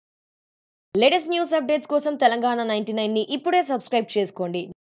Latest news updates కోసం తెలంగాణ 99 ని ఇప్పుడే సబ్స్క్రైబ్ చేసుకోండి.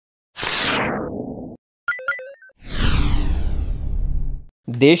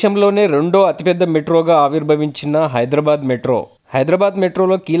 దేశంలోనే రెండో అతిపెద్ద మెట్రోగా ఆవిర్భవించిన హైదరాబాద్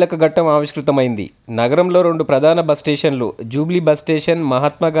మెట్రోలో కీలక ఘట్టం ఆవిష్కృతమైంది. నగరంలో రెండు ప్రధాన బస్ స్టేషన్లు Jubilee bus station,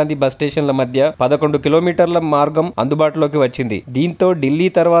 Mahatma Gandhi bus స్టేషన్ల మధ్య 11 కిలోమీటర్ల మార్గం అందుబాటులోకి వచ్చింది. దీంతో ఢిల్లీ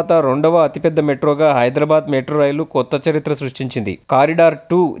తర్వాత రెండవ అతిపెద్ద మెట్రోగా హైదరాబాద్ మెట్రో రైలు కొత్త చరిత్ర సృష్టించింది. కారిడార్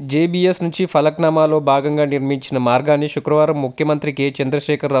 2 JBS నుంచి ఫలక్నామాలో భాగంగా నిర్మించిన మార్గాన్ని శుక్రవారం ముఖ్యమంత్రి K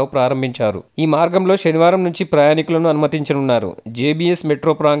Chandrashekahar Rao ప్రారంభించారు. ఈ మార్గంలో శనివారం నుంచి ప్రయాణికులను అనుమతించనున్నారు. JBS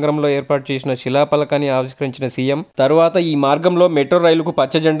మెట్రో ప్రాంగణంలో ఏర్పాటు చేసిన శిలాఫలకాన్ని ఆవిష్కరించిన సీఎం తరువాత ఈ మార్గంలో మెట్రో రైలుకు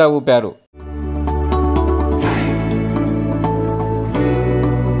పచ్చ జెండా ఊపారు.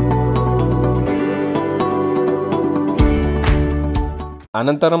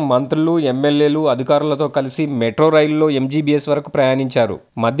 అనంతరం మంత్రులు, ఎమ్మెల్యేలు, అధికారులతో కలిసి మెట్రో రైలులో MGBS వరకు ప్రయాణించారు.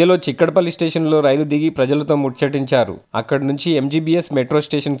 మధ్యలో చిక్కడపల్లి స్టేషన్లో రైలు దిగి ప్రజలతో ముచ్చటించారు. అక్కడి నుంచి MGBS మెట్రో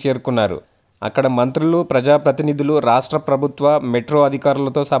స్టేషన్కి చేరుకున్నారు. అక్కడ మంత్రులు, ప్రజాప్రతినిధులు, రాష్ట్ర ప్రభుత్వ మెట్రో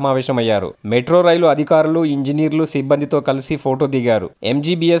అధికారులతో సమావేశమయ్యారు. మెట్రో రైలు అధికారులు, ఇంజనీర్లు, సిబ్బందితో కలిసి ఫోటో దిగారు.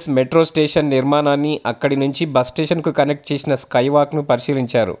 MGBS మెట్రో స్టేషన్ నిర్మాణాన్ని, అక్కడి నుంచి బస్ స్టేషన్ కు కనెక్ట్ చేసిన స్కై వాక్ ను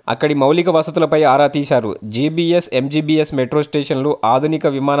పరిశీలించారు. అక్కడి మౌలిక వసతులపై ఆరా తీశారు. JBS, MGBS మెట్రో స్టేషన్లు ఆధునిక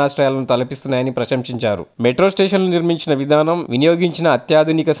విమానాశ్రయాలను తలపిస్తున్నాయని ప్రశంసించారు. మెట్రో స్టేషన్లు నిర్మించిన విధానం, వినియోగించిన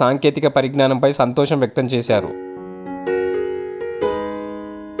అత్యాధునిక సాంకేతిక పరిజ్ఞానంపై సంతోషం వ్యక్తం చేశారు.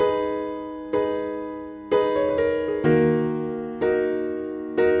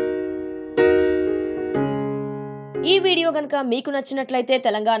 ఈ వీడియో గనుక మీకు నచ్చినట్లయితే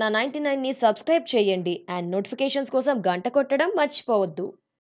తెలంగాణ 99 ని సబ్స్క్రైబ్ చేయండి అండ్ నోటిఫికేషన్స్ కోసం గంట కొట్టడం మర్చిపోవద్దు.